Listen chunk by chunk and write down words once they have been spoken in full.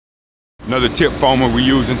Another tip foamer we're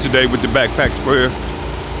using today with the backpack sprayer.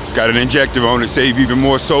 It's got an injector on it, save even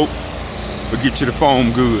more soap, but get you the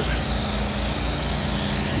foam good.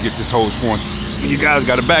 Get this hose point. When you guys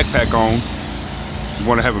got a backpack on, you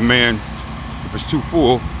want to have a man, if it's too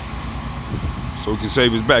full, so he can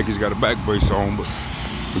save his back, he's got a back brace on. But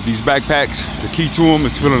with these backpacks, the key to them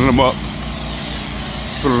is filling them up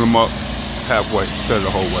halfway instead of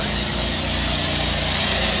the whole way.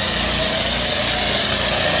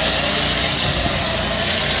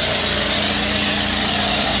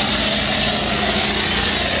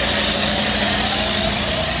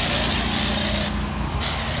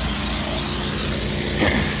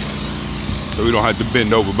 So we don't have to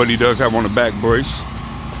bend over, but he does have on a back brace,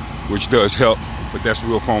 which does help, but that's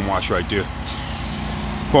real foam wash right there.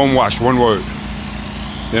 Foam wash, one word.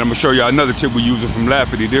 Then I'm gonna show you another tip we're using from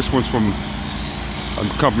Lafferty. This one's from a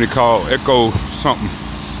company called Echo something.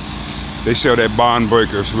 They sell that bond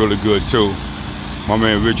breaker, it's really good too. My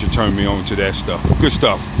man Richard turned me on to that stuff. Good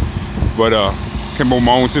stuff. But came on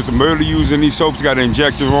my own system. Early using these soaps, got an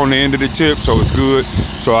injector on the end of the tip, so it's good.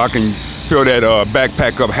 So I can fill that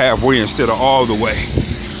backpack up halfway instead of all the way.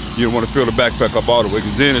 You don't want to fill the backpack up all the way,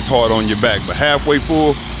 because then it's hard on your back. But halfway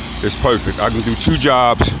full, it's perfect. I can do 2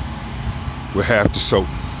 jobs with half the soap.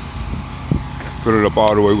 Fill it up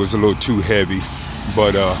all the way was a little too heavy,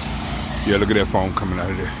 but yeah, look at that foam coming out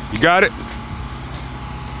of there. You got it?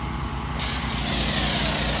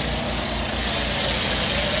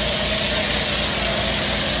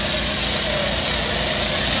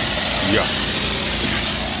 Yeah.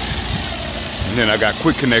 And then I got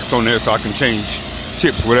quick connects on there, so I can change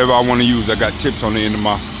tips, whatever I want to use. I got tips on the end of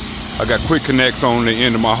I got quick connects on the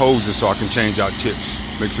end of my hoses, so I can change out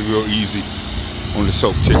tips. Makes it real easy on the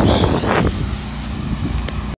soap tips.